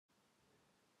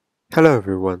Hello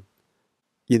everyone.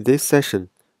 In this session,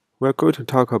 we are going to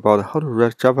talk about how to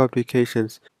write Java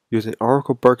applications using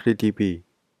Oracle Berkeley DB.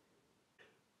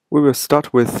 We will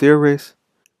start with theories,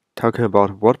 talking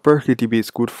about what Berkeley DB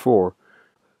is good for,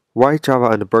 why Java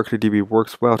and Berkeley DB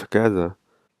works well together,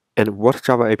 and what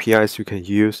Java APIs you can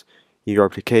use in your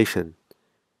application.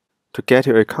 To get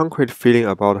you a concrete feeling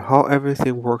about how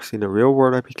everything works in a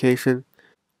real-world application,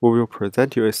 we will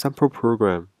present you a sample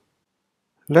program.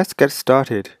 Let's get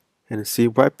started and see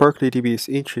why Berkeley DB is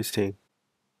interesting.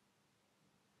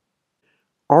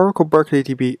 Oracle Berkeley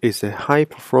DB is a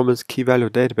high-performance key-value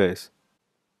database.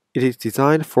 It is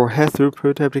designed for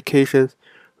high-throughput applications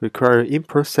requiring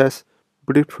in-process,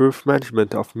 bulletproof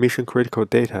management of mission-critical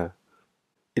data.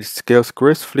 It scales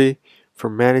gracefully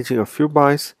from managing a few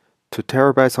bytes to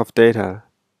terabytes of data.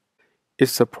 It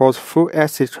supports full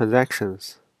ACID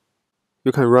transactions.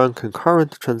 You can run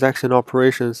concurrent transaction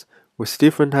operations with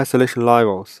different isolation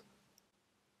levels.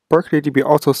 Berkeley DB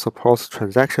also supports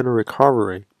transaction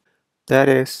recovery. That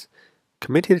is,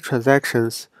 committed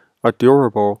transactions are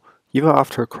durable even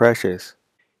after crashes,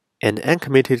 and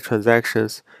uncommitted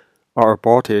transactions are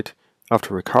aborted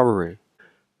after recovery.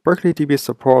 Berkeley DB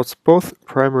supports both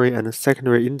primary and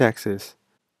secondary indexes.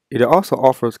 It also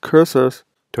offers cursors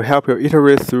to help you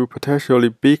iterate through potentially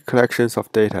big collections of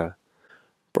data.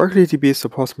 Berkeley DB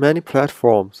supports many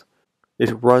platforms.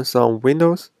 It runs on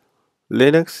Windows,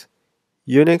 Linux,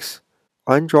 Unix,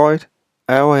 Android,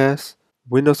 iOS,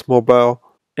 Windows Mobile,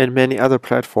 and many other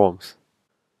platforms.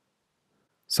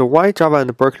 So why Java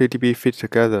and Berkeley DB fit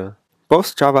together?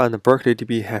 Both Java and Berkeley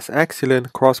DB has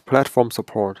excellent cross-platform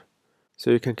support, so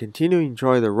you can continue to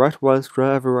enjoy the write once,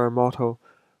 run everywhere motto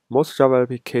most Java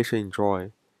applications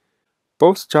enjoy.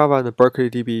 Both Java and Berkeley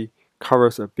DB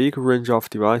covers a big range of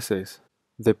devices.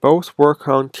 They both work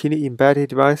on teeny embedded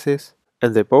devices,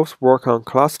 and they both work on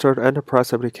clustered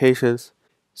enterprise applications,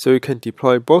 so you can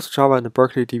deploy both Java and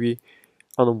Berkeley DB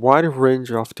on a wide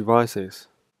range of devices.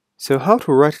 So how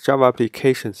to write Java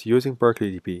applications using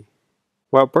Berkeley DB?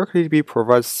 Well, Berkeley DB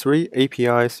provides 3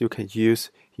 APIs you can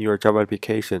use in your Java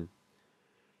application.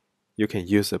 You can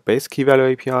use the base key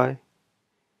value API,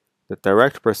 the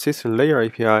direct persistent layer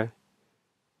API,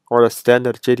 or the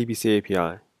standard JDBC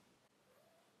API.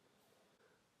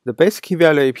 The base key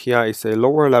value API is a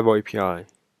lower level API.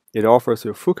 It offers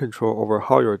you full control over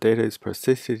how your data is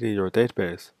persisted in your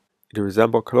database. It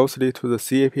resembles closely to the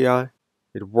C API.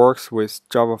 It works with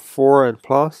Java 4 and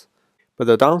Plus, but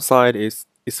the downside is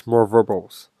it's more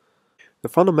verbose. The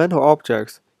fundamental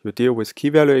objects you deal with key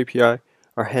value API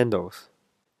are handles.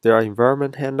 There are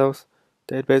environment handles,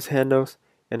 database handles,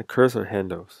 and cursor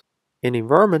handles. An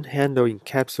environment handle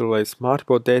encapsulates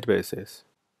multiple databases.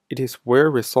 It is where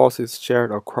resources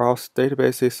shared across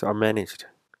databases are managed.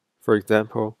 For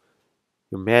example,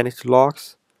 you manage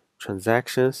logs,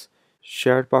 transactions,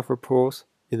 shared buffer pools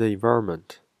in the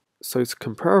environment. So it's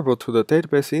comparable to the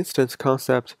database instance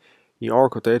concept in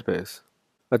Oracle Database.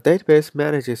 A database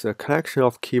manages a collection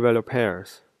of key-value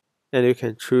pairs, and you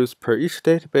can choose per each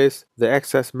database the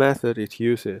access method it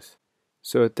uses.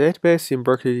 So a database in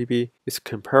Berkeley DB is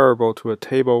comparable to a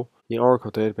table in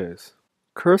Oracle Database.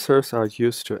 Cursors are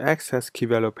used to access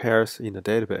key-value pairs in the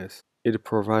database. It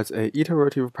provides an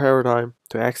iterative paradigm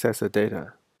to access the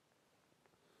data.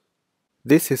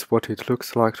 This is what it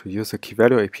looks like to use a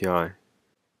key-value API.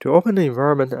 To open the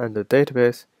environment and the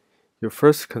database, you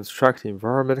first construct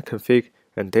environment config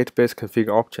and database config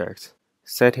objects,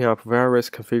 setting up various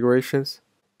configurations,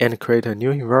 and create a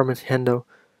new environment handle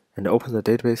and open the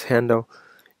database handle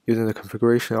using the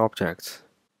configuration objects.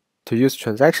 To use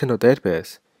transactional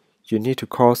database, you need to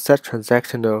call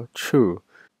setTransactional true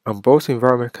on both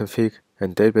environment config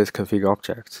and database config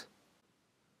objects.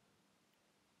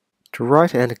 To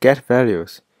write and get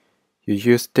values, you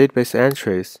use database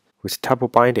entries with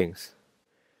tuple bindings.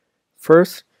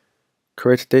 First,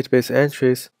 create database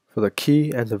entries for the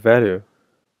key and the value,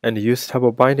 and use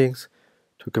tuple bindings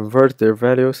to convert their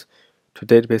values to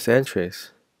database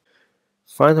entries.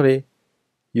 Finally,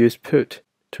 use put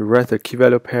to write the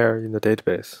key-value pair in the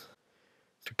database.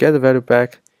 To get the value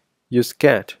back, use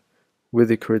get with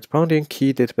the corresponding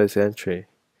key database entry.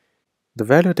 The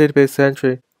value database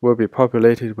entry will be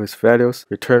populated with values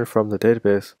returned from the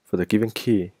database for the given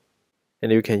key,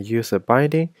 and you can use a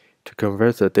binding to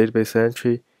convert the database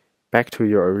entry back to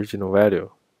your original value.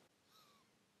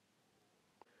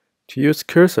 To use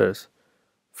cursors,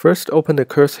 first open the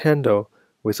cursor handle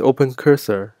with open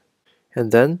cursor,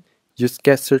 and then use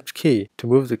getSearchKey to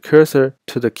move the cursor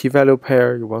to the key-value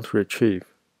pair you want to retrieve.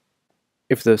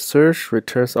 If the search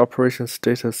returns operation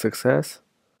status success,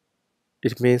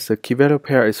 it means the key-value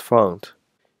pair is found,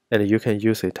 and you can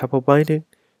use a tuple binding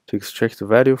to extract the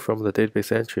value from the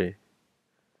database entry.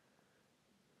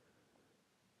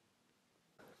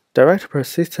 Direct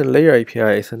Persistent Layer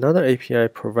API is another API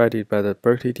provided by the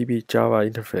Berkeley DB Java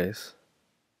interface.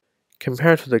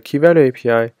 Compared to the key-value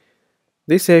API,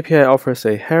 this API offers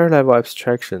a higher-level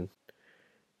abstraction.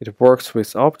 It works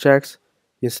with objects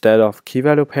instead of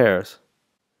key-value pairs.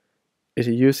 It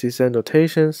uses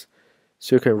annotations,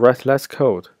 so you can write less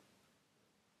code.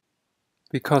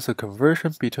 Because the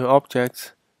conversion between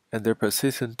objects and their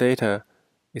persistent data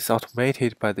is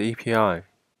automated by the API,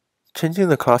 changing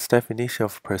the class definition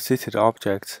of persistent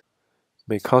objects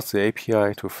may cause the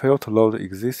API to fail to load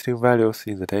existing values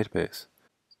in the database,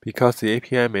 because the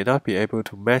API may not be able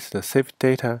to match the saved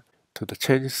data to the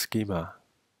changed schema.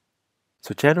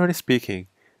 So generally speaking,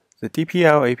 the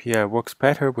DPL API works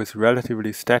better with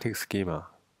relatively static schema.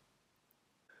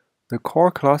 The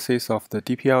core classes of the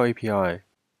DPL API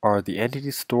are the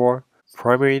entity store,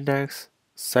 primary index,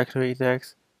 secondary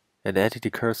index, and entity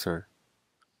cursor.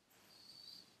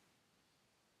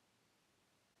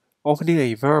 Opening an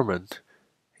environment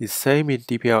is same in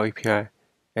DPL API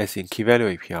as in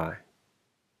key-value API.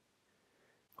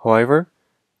 However,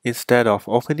 instead of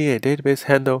opening a database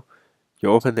handle,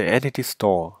 you open the entity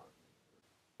store.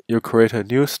 You create a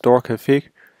new store config,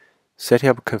 setting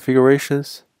up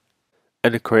configurations,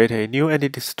 and create a new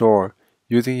entity store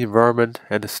using environment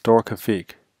and store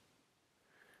config.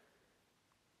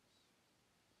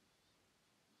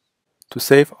 To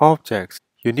save objects,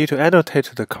 you need to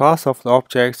annotate the class of the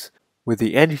objects with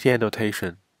the entity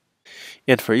annotation.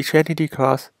 And for each entity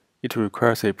class, it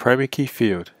requires a primary key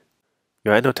field.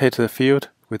 You annotate the field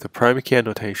with the primary key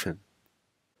annotation.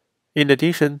 In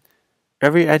addition,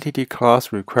 every entity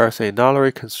class requires a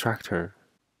null-array constructor.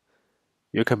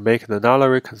 You can make the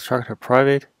null-array constructor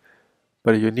private,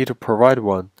 but you need to provide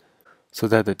one so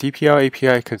that the DPL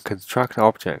API can construct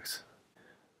objects.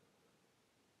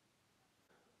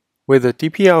 With the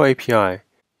DPL API,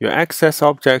 you access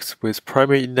objects with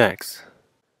primary index.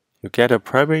 You get a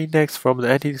primary index from the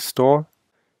entity store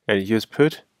and use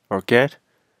put or get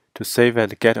to save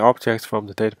and get objects from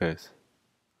the database.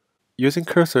 Using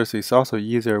cursors is also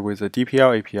easier with the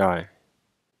DPL API.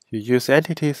 You use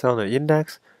entities on the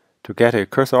index to get a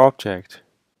cursor object,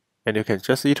 and you can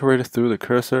just iterate through the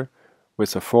cursor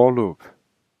with a for loop.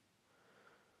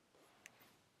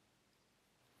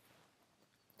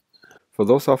 For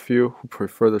those of you who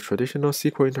prefer the traditional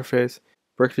SQL interface,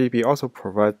 Berkeley DB also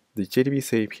provides the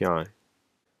JDBC API.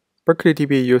 Berkeley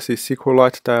DB uses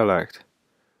SQLite dialect,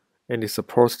 and it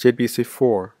supports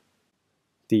JDBC4.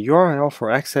 The URL for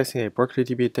accessing a Berkeley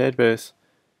DB database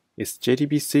is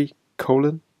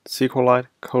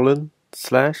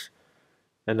jdbc:/SQLite:/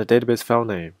 and the database file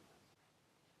name.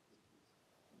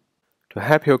 To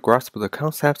help you grasp the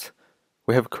concept,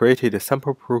 we have created a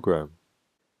sample program.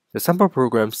 The sample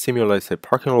program simulates a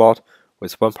parking lot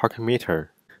with one parking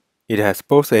meter. It has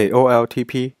both a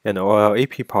OLTP and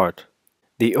OLAP part.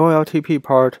 The OLTP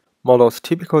part models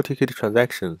typical ticket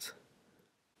transactions.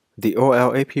 The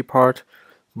OLAP part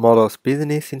models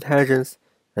business intelligence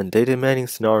and data mining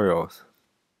scenarios.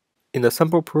 In the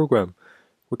sample program,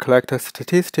 we collect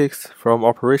statistics from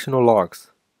operational logs.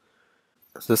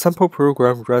 The sample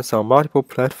program runs on multiple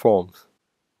platforms.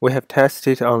 We have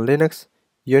tested on Linux,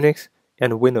 Unix,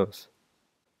 and Windows.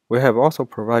 We have also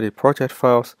provided project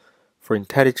files for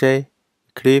IntelliJ,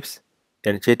 Eclipse,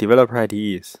 and JDeveloper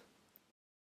IDEs.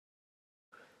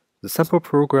 The sample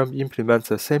program implements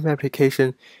the same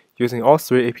application using all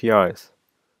three APIs,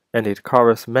 and it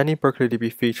covers many Berkeley DB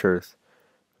features,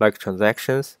 like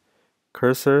transactions,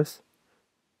 cursors,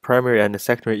 primary and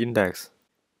secondary index.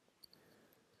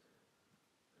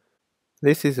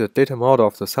 This is the data model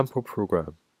of the sample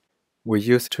program. We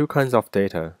use two kinds of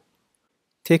data.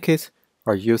 Tickets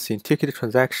are used in ticket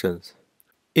transactions.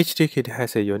 Each ticket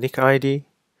has a unique ID,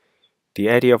 the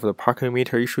ID of the parking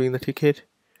meter issuing the ticket,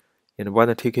 and when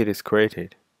the ticket is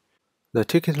created. The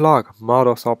ticket log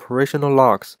models operational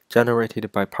logs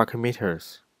generated by parking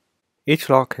meters. Each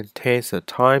log contains the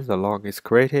time the log is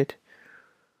created,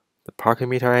 the parking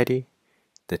meter ID,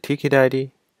 the ticket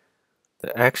ID,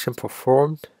 the action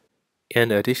performed,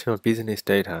 and additional business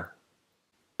data.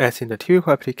 As in the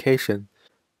typical application,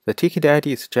 the ticket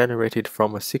ID is generated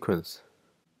from a sequence.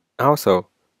 Also,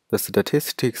 the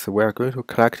statistics we are going to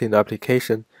collect in the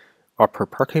application are per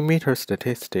parking meter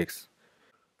statistics.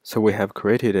 So we have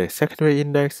created a secondary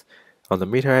index on the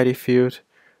meter ID field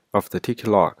of the ticket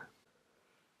log.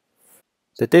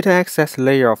 The data access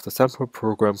layer of the sample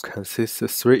program consists of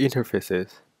three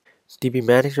interfaces: DB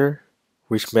Manager,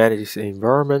 which manages an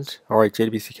environment or a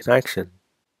JDBC connection.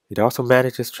 It also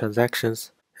manages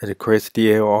transactions and creates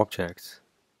DAO objects.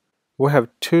 We have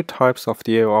two types of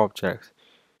DAO objects: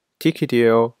 Ticket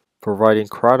DAO, providing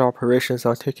CRUD operations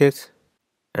on tickets,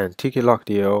 and Ticket Lock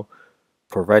DAO,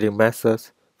 providing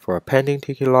methods for appending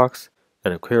ticket locks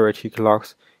and query ticket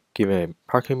locks given a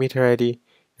parking meter ID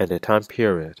and a time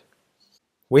period.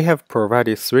 We have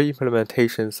provided three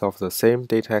implementations of the same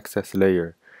data access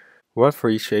layer, one for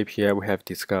each API we have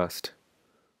discussed.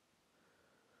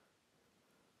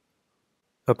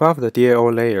 Above the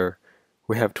DAO layer,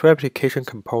 we have two application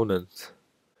components.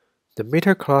 The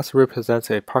meter class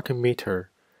represents a parking meter.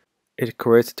 It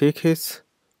creates tickets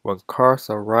when cars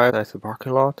arrive at the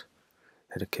parking lot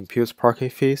and computes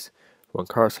parking fees when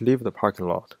cars leave the parking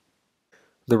lot.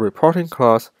 The reporting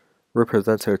class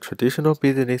represents a traditional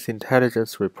business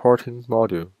intelligence reporting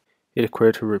module. It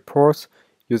creates reports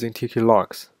using ticket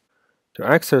locks. To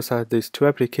exercise these two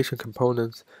application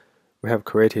components, we have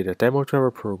created a demo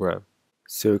Java program,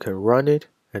 so you can run it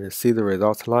and see the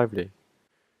results lively.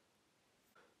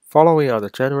 Following are the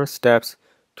general steps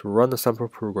to run the sample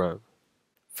program.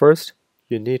 First,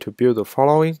 you need to build the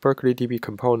following Berkeley DB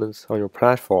components on your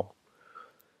platform.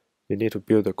 You need to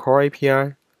build the core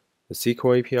API, the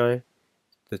SQL API,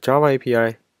 the Java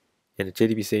API, and the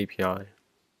JDBC API.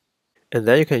 And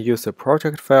then you can use the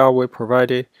project file we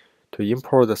provided to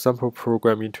import the sample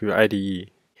program into your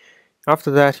IDE. After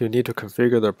that, you need to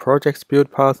configure the project's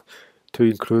build path to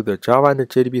include the Java and the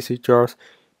JDBC jars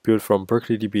built from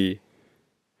Berkeley DB.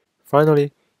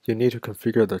 Finally, you need to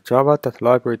configure the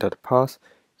java.library.path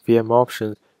VM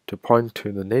options to point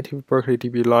to the native Berkeley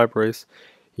DB libraries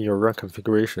in your run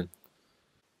configuration.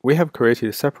 We have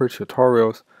created separate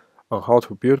tutorials on how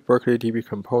to build Berkeley DB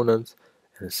components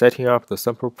and setting up the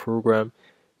sample program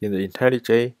in the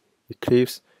IntelliJ,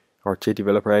 Eclipse, or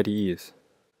JDeveloper IDEs.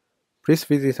 Please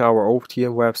visit our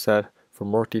OPTN website for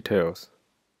more details.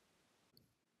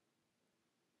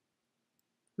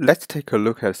 Let's take a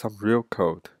look at some real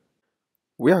code.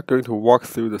 We are going to walk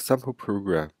through the sample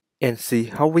program and see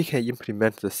how we can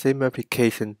implement the same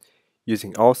application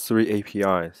using all three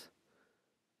APIs: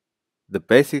 the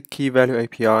basic key value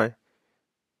API,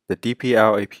 the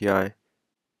DPL API,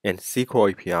 and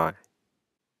SQL API.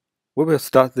 We will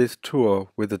start this tour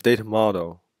with the data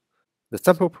model. The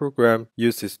sample program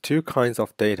uses two kinds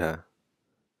of data: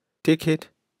 ticket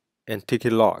and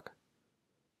ticket log.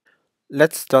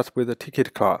 Let's start with the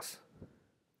ticket class.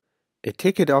 A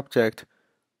ticket object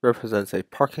represents a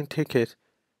parking ticket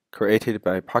created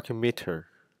by a parking meter.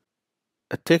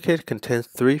 A ticket contains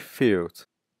three fields: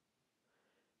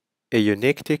 a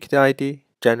unique ticket ID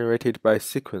generated by a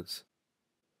sequence,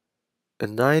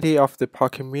 an ID of the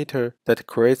parking meter that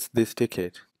creates this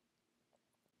ticket,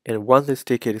 and when this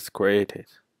ticket is created.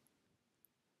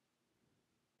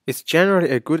 It's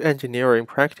generally a good engineering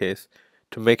practice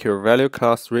to make your value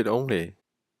class read-only.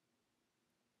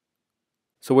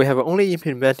 So we have only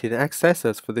implemented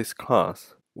accessors for this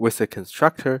class with a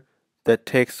constructor that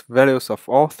takes values of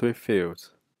all three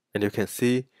fields, and you can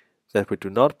see that we do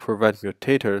not provide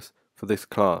mutators for this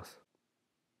class.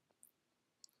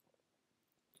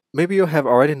 Maybe you have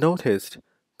already noticed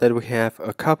that we have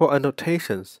a couple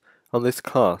annotations on this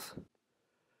class,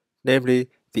 namely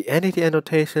the entity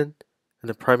annotation and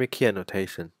the primary key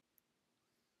annotation.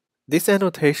 These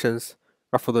annotations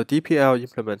are for the DPL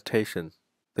implementation.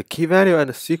 The key value and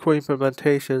the SQL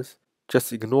implementations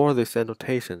just ignore these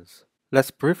annotations.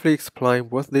 Let's briefly explain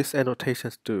what these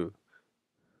annotations do.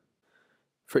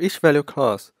 For each value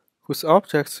class whose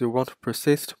objects you want to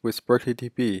persist with Berkeley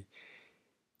DB,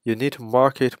 you need to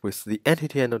mark it with the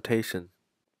entity annotation.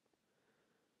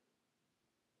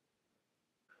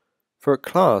 For a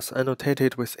class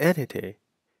annotated with entity,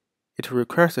 it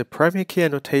requires a primary key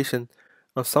annotation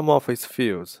on some of its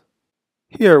fields.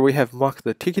 Here we have marked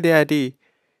the ticket ID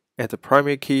as the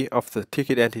primary key of the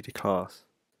ticket entity class.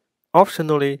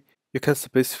 Optionally, you can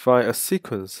specify a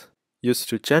sequence used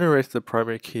to generate the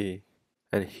primary key,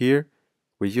 and here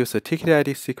we use a ticket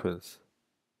ID sequence.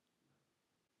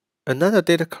 Another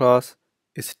data class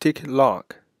is ticket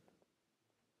log.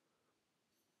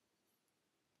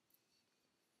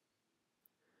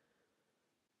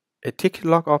 A ticket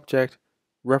log object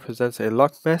represents a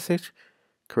log message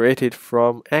created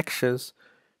from actions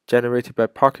generated by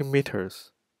parking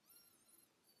meters.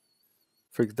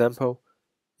 For example,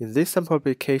 in this sample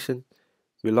application,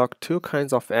 we log two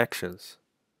kinds of actions: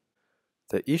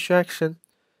 the issue action,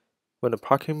 when the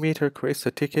parking meter creates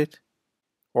a ticket,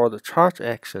 or the charge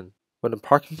action, when the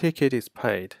parking ticket is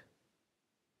paid.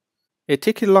 A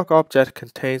ticket log object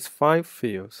contains 5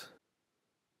 fields: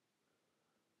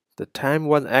 the time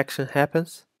when the action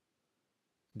happens,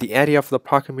 the ID of the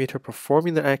parking meter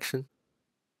performing the action,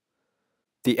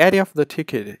 the ID of the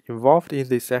ticket involved in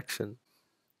this action,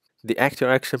 the actual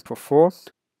action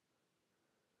performed,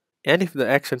 and if the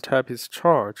action type is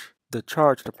charge, the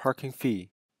charged parking fee.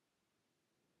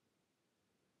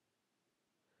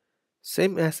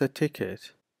 Same as a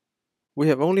ticket, we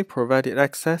have only provided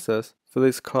accessors for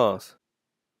this class,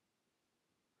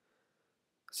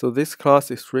 so this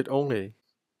class is read-only.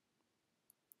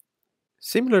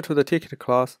 Similar to the ticket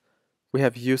class, we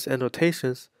have used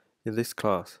annotations in this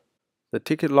class. The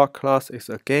ticket log class is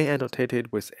again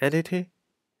annotated with entity,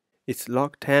 its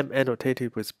log time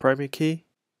annotated with primary key,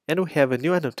 and we have a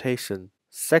new annotation,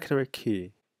 secondary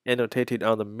key, annotated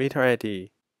on the meter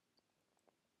ID.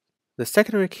 The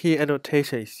secondary key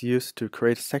annotation is used to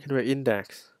create secondary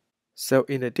index. So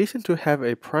in addition to have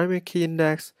a primary key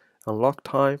index on log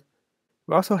time,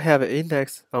 we also have an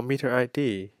index on meter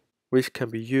ID, which can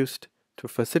be used to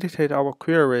facilitate our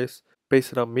queries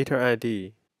based on meter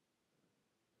ID.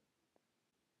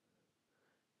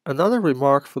 Another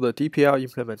remark for the DPL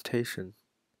implementation.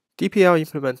 DPL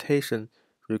implementation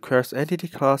requires entity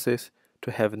classes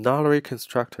to have nullary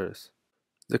constructors.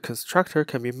 The constructor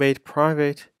can be made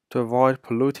private to avoid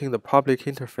polluting the public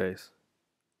interface.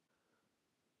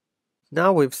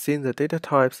 Now we've seen the data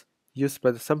types used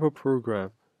by the sample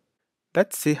program.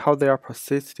 Let's see how they are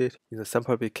persisted in the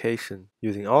sample application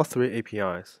using all three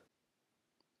APIs.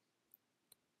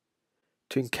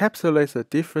 To encapsulate the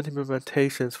different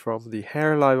implementations from the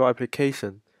higher-level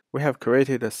application, we have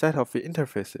created a set of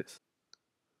interfaces.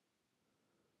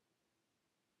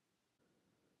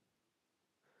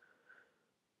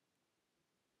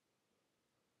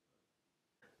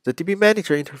 The DB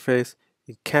Manager interface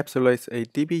encapsulates a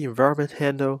DB environment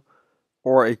handle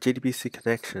or a JDBC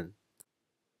connection.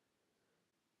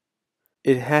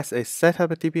 It has a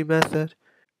setup DB method,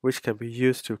 which can be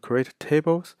used to create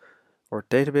tables or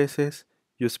databases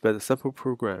used by the sample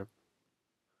program.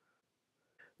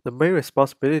 The main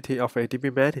responsibility of a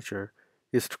DB manager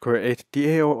is to create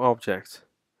DAO objects.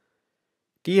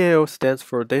 DAO stands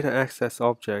for Data Access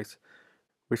Objects,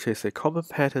 which is a common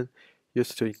pattern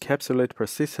used to encapsulate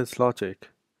persistence logic.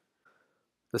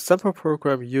 The sample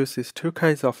program uses two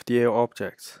kinds of DAO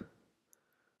objects.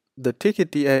 The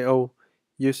ticket DAO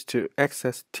used to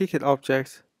access ticket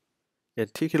objects,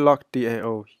 and ticket log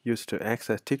DAO used to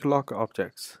access ticket log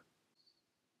objects.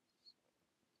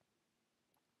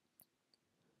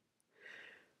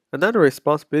 Another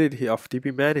responsibility of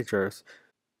DB managers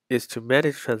is to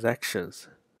manage transactions.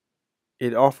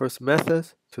 It offers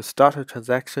methods to start a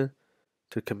transaction,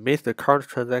 to commit the current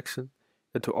transaction,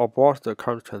 and to abort the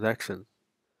current transaction.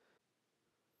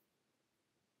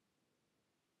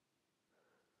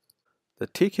 The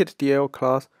ticket DAO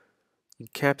class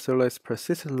encapsulates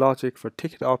persistent logic for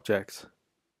ticket objects.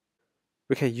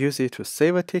 We can use it to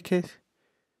save a ticket,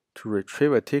 to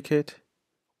retrieve a ticket,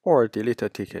 or delete a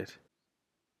ticket.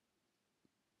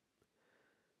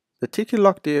 The ticket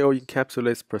log DAO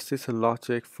encapsulates persistent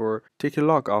logic for ticket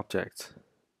log objects.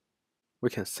 We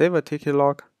can save a ticket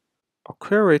log or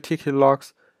query ticket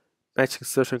logs matching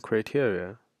certain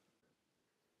criteria.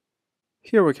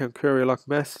 Here we can query log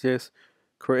messages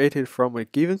created from a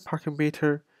given parking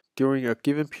meter during a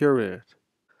given period.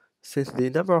 Since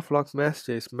the number of log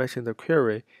messages matching the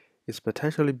query is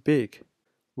potentially big,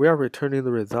 we are returning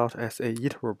the result as a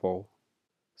iterable.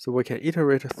 So we can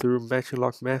iterate through matching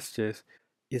log messages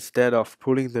instead of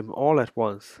pulling them all at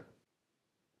once.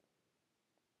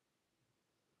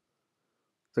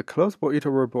 The closable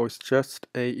iterable is just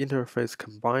an interface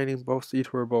combining both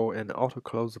iterable and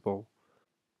auto-closable.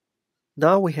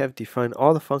 Now we have defined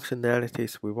all the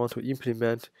functionalities we want to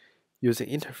implement using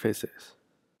interfaces.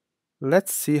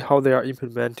 Let's see how they are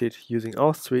implemented using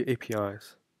all three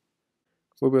APIs.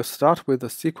 We will start with the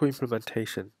SQL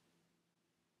implementation.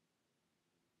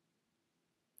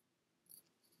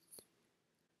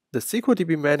 The SQL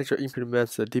DB Manager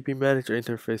implements the DB Manager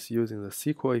interface using the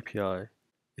SQL API.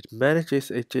 It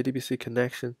manages a JDBC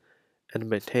connection and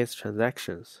maintains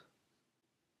transactions.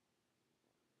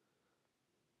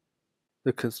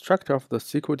 The constructor of the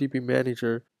SQL DB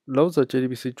Manager loads a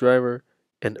JDBC driver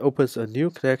and opens a new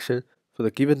connection for the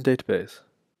given database.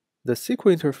 The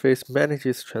SQL interface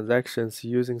manages transactions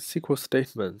using SQL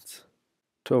statements.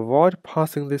 To avoid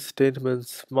passing these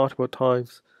statements multiple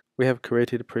times, we have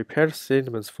created prepared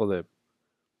statements for them.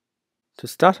 To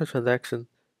start a transaction,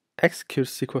 execute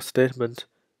SQL statement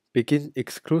begin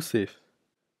exclusive.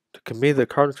 To commit the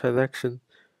current transaction,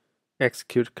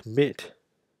 execute commit.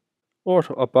 Or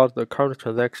to abort the current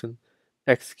transaction,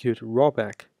 execute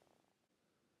rollback.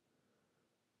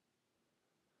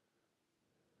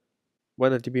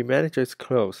 When the DB Manager is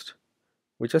closed,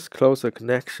 we just close the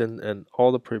connection and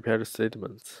all the prepared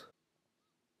statements.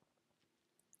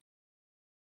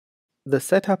 The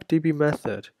setupDB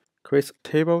method creates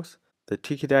tables, the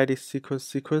ticket ID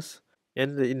sequence,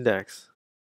 and the index.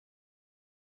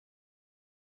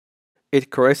 It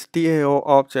creates DAO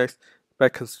objects by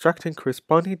constructing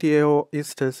corresponding DAO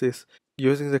instances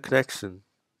using the connection.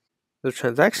 The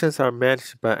transactions are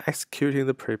managed by executing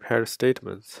the prepared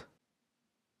statements.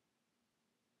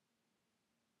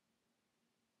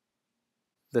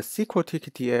 The SQL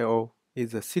ticket DAO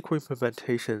is a SQL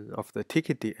implementation of the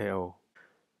ticket DAO.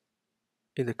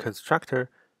 In the constructor,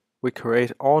 we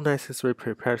create all necessary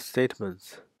prepared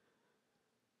statements.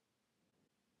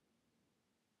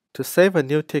 To save a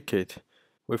new ticket,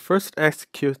 we first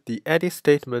execute the edit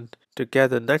statement to get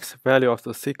the next value of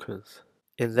the sequence,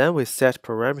 and then we set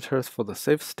parameters for the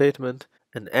save statement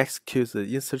and execute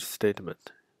the insert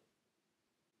statement.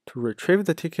 To retrieve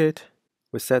the ticket,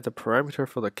 we set the parameter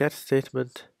for the get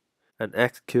statement and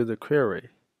execute the query.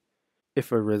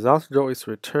 If a result row is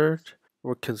returned,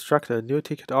 we construct a new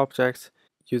ticket object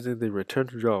using the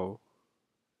returned row.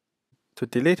 To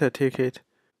delete a ticket,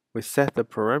 we set the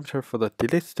parameter for the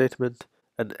delete statement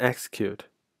and execute.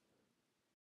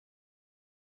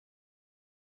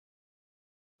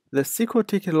 The SQL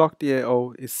ticket log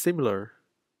DAO is similar.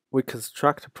 We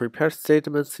construct prepared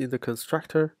statements in the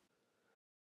constructor,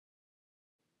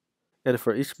 and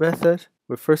for each method,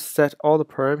 we first set all the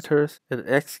parameters and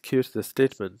execute the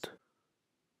statement.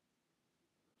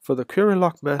 For the query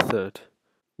log method,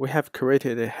 we have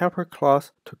created a helper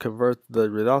class to convert the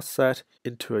result set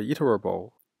into a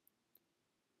iterable.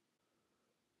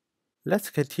 Let's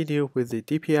continue with the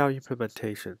DPL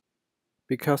implementation.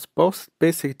 Because both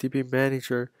Basic DB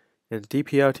Manager and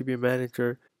DPL DB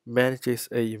Manager manages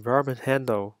a environment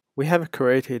handle, we have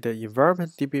created an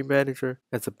Environment DB Manager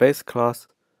as a base class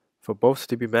for both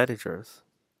DB managers.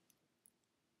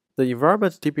 The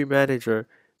Environment DB Manager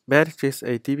manages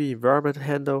a DB environment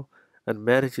handle and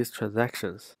manages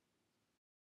transactions.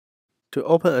 To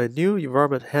open a new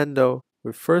environment handle,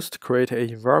 we first create an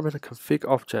environment config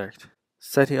object,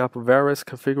 setting up various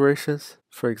configurations,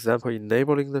 for example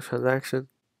enabling the transaction,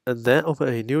 and then open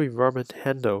a new environment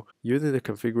handle using the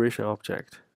configuration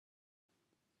object.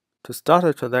 To start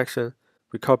a transaction,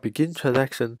 we call begin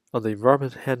transaction on the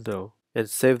environment handle and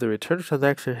save the return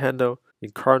transaction handle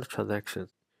in current transaction.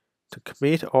 To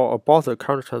commit or abort the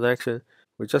current transaction,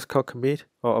 we just call commit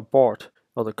or abort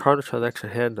on the current transaction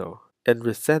handle and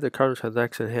reset the current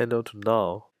transaction handle to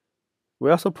null. We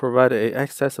also provide a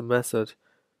accessor method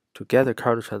to get the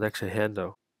current transaction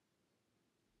handle.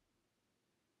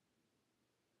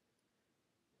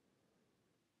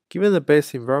 Given the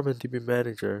base environment DB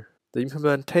Manager, the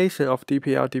implementation of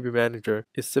DPL DB Manager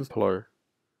is simpler.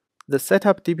 The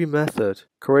setupDB method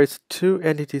creates two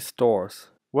entity stores,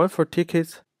 one for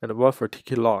tickets and one for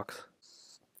ticket logs.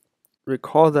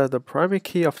 Recall that the primary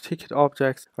key of ticket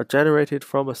objects are generated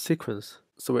from a sequence,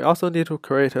 so we also need to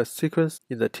create a sequence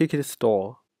in the ticket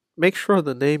store. Make sure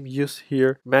the name used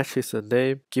here matches the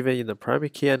name given in the primary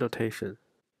key annotation.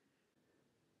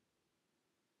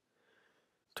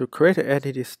 To create an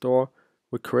entity store,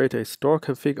 we create a store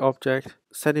config object,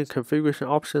 setting configuration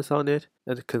options on it,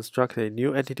 and construct a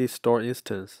new entity store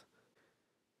instance.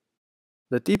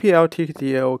 The DPL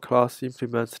TicketDAO class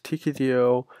implements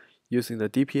TicketDAO using the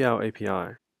DPL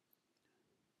API.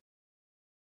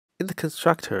 In the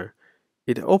constructor,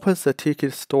 it opens the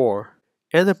ticket store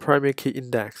and the primary key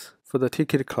index for the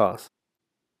ticket class.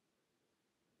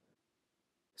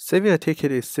 Saving a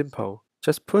ticket is simple.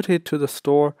 Just put it to the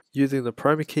store using the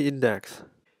primary key index.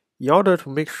 In order to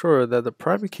make sure that the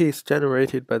primary key is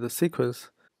generated by the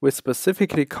sequence, we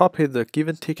specifically copy the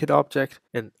given ticket object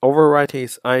and overwriting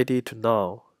its ID to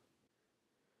null.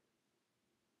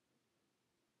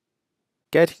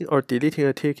 Getting or deleting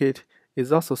a ticket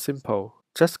is also simple.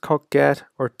 Just call get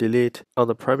or delete on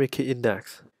the primary key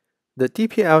index. The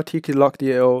DPL ticket log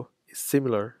DAO is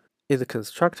similar. In the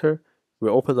constructor, we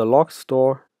open the log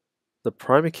store, the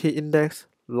primary key index,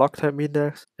 log time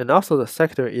index, and also the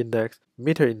secondary index,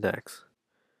 meter index.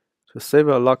 To save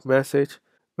a log message,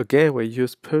 again we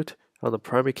use put on the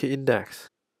primary key index.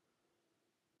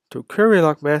 To query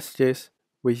log messages,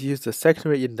 we use the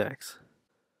secondary index.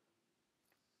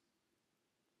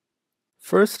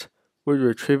 First, we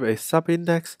retrieve a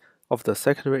subindex of the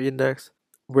secondary index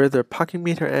where the parking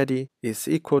meter ID is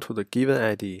equal to the given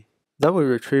ID. Then we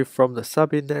retrieve from the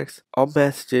subindex all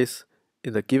messages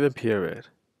in the given period.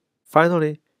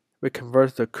 Finally, we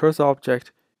convert the cursor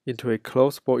object into a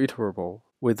closable iterable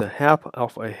with the help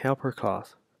of a helper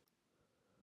class.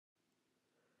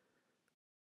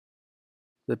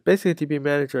 The Basic DB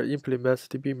Manager implements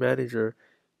DB Manager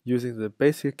using the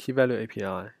Basic Key Value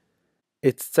API.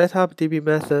 Its setupDB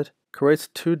method creates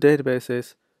two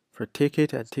databases for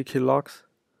ticket and ticket logs,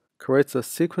 creates a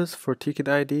sequence for ticket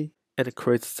ID, and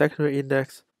creates secondary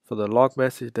index for the log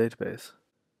message database.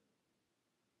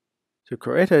 To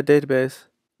create a database,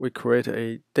 we create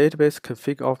a database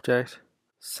config object,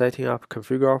 setting up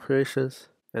configure operations,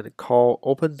 and call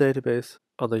open database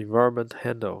on the environment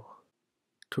handle.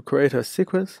 To create a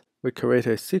sequence, we create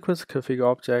a sequence config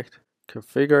object,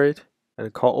 configure it,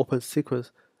 and call open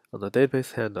sequence on the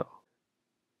database handle.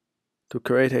 To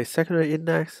create a secondary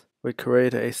index, we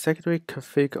create a secondary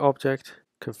config object,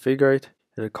 configure it,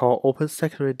 and call open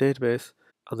secondary database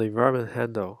on the environment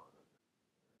handle.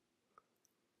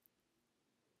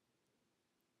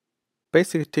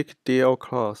 Basic ticket DAO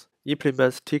class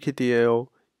implements ticket DAO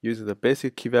using the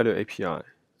basic key value API.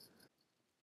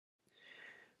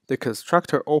 The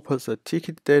constructor opens a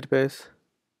ticket database,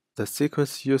 the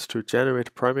sequence used to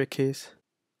generate primary keys,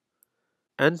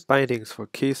 and bindings for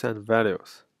keys and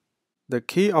values. The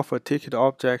key of a ticket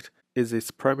object is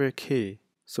its primary key,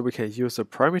 so we can use a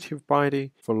primitive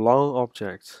binding for long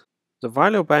objects. The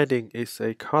value binding is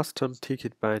a custom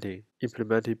ticket binding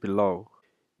implemented below.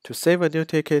 To save a new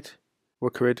ticket, we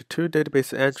create two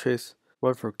database entries,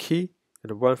 one for key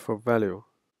and one for value.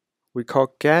 We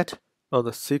call get on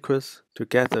the sequence to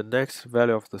get the next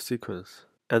value of the sequence,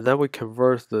 and then we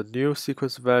convert the new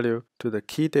sequence value to the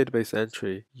key database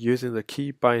entry using the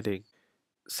key binding.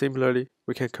 Similarly,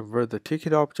 we can convert the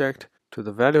ticket object to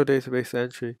the value database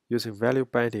entry using value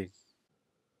binding.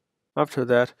 After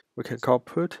that, we can call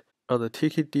put on the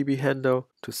ticket DB handle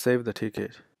to save the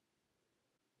ticket.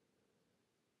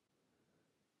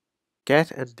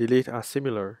 Get and delete are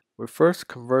similar. We first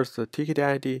convert the ticket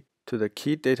ID to the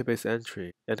key database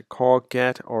entry and call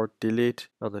get or delete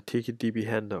on the ticket DB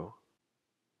handle.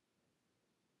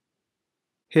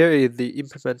 Here is the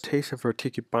implementation for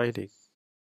ticket binding.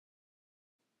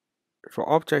 For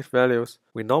object values,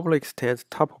 we normally extend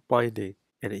tuple binding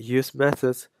and use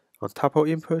methods on tuple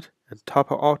input and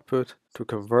tuple output to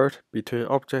convert between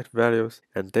object values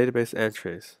and database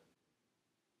entries.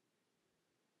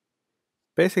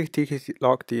 Basic ticket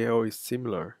log DAO is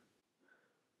similar.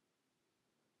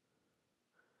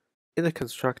 In the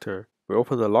constructor, we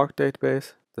open the log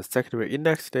database, the secondary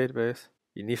index database,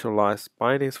 initialize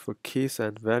bindings for keys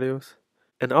and values,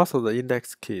 and also the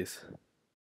index keys.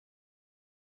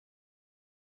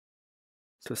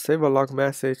 To save a log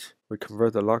message, we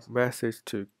convert the log message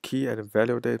to key and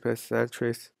value database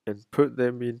entries and put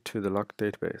them into the log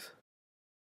database.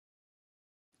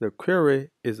 The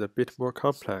query is a bit more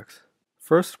complex.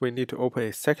 First, we need to open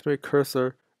a secondary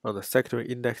cursor on the secondary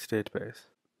index database.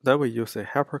 Then we use a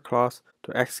helper class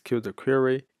to execute the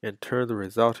query and turn the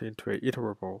result into an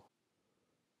iterable.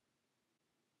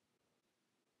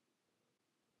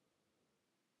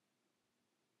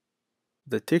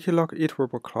 The TicketLog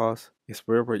iterable class is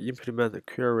where we implement the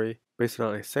query based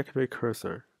on a secondary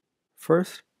cursor.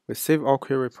 First, we save all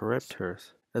query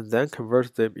parameters and then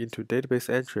convert them into database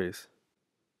entries.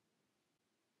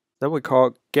 Then we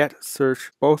call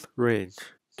getSearchBothRange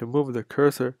to move the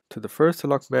cursor to the first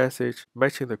log message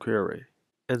matching the query.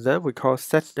 And then we call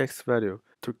setNextValue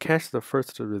to catch the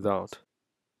first result.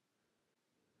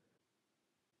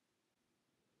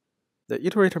 The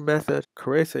iterator method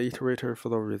creates an iterator for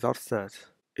the result set.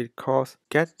 It calls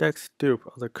getNextDupe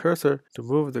on the cursor to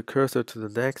move the cursor to the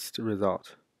next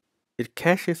result. It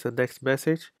caches the next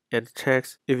message and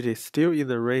checks if it is still in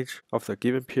the range of the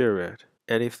given period.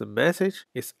 And if the message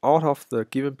is out of the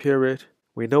given period,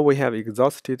 we know we have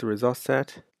exhausted the result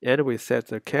set, and we set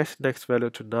the cache next value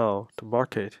to null to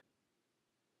mark it.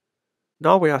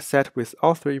 Now we are set with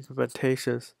all three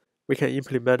implementations. We can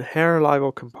implement higher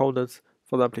level components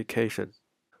for the application.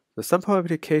 The sample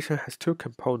application has two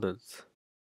components: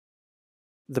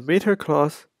 the meter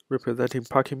class representing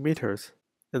parking meters,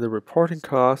 and the reporting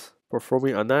class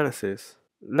performing analysis.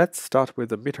 Let's start with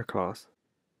the meter class.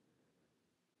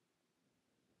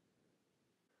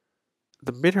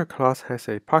 The meter class has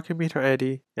a parking meter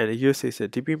ID and it uses a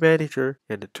DB manager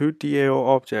and two DAO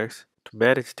objects to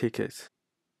manage tickets.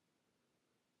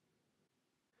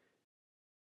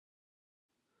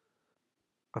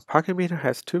 A parking meter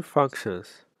has two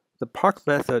functions. The park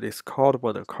method is called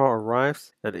when a car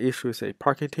arrives and issues a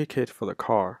parking ticket for the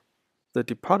car. The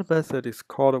depart method is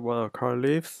called when a car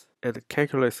leaves and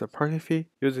calculates a parking fee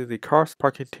using the car's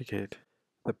parking ticket.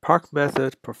 The park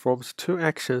method performs two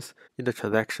actions in the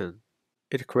transaction.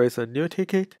 It creates a new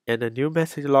ticket and a new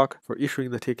message log for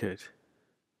issuing the ticket.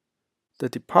 The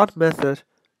depart method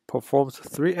performs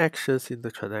three actions in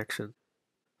the transaction.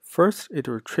 First, it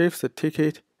retrieves the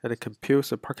ticket and computes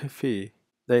the parking fee.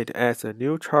 Then it adds a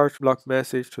new charge log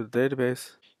message to the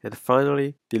database, and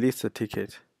finally deletes the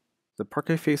ticket. The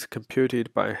parking fee is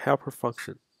computed by a helper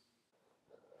function.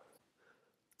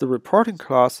 The reporting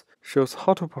class shows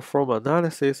how to perform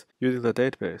analysis using the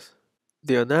database.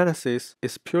 The analysis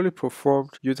is purely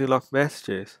performed using log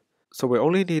messages, so we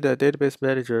only need a database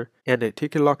manager and a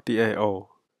ticket log DAO.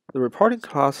 The reporting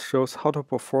class shows how to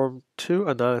perform two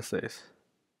analyses.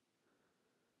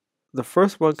 The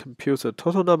first one computes the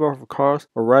total number of cars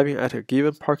arriving at a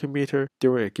given parking meter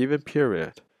during a given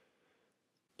period.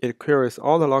 It queries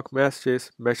all the log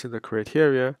messages matching the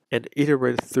criteria and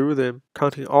iterates through them,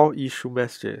 counting all issue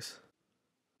messages.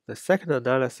 The second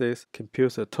analysis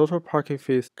computes the total parking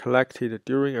fees collected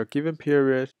during a given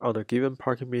period on a given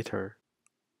parking meter.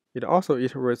 It also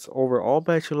iterates over all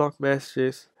matching log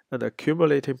messages and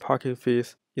accumulating parking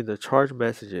fees in the charge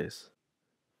messages.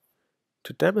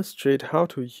 To demonstrate how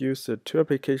to use the two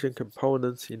application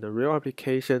components in a real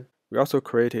application, we also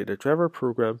created a driver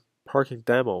program, Parking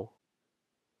Demo.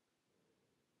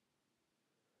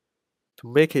 To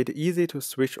make it easy to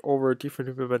switch over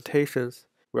different implementations,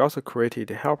 we also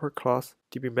created a helper class,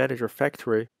 DB Manager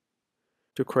Factory,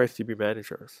 to create DB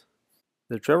managers.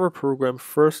 The driver program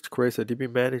first creates a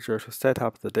DB manager to set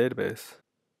up the database,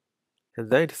 and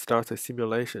then it starts a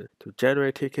simulation to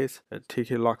generate tickets and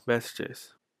ticket log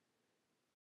messages.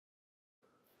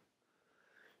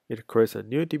 It creates a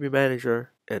new DB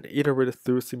manager and iterates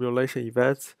through simulation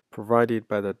events provided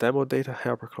by the demo data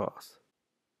helper class.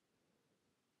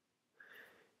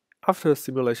 After the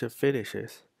simulation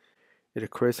finishes, it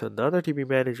creates another DB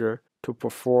manager to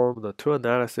perform the two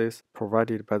analyses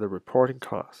provided by the reporting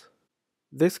class.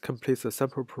 This completes the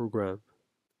sample program.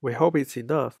 We hope it's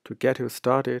enough to get you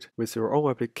started with your own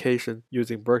application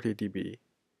using Berkeley DB.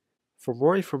 For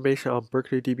more information on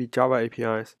Berkeley DB Java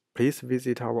APIs, please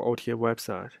visit our OTM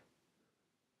website.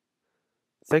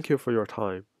 Thank you for your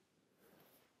time.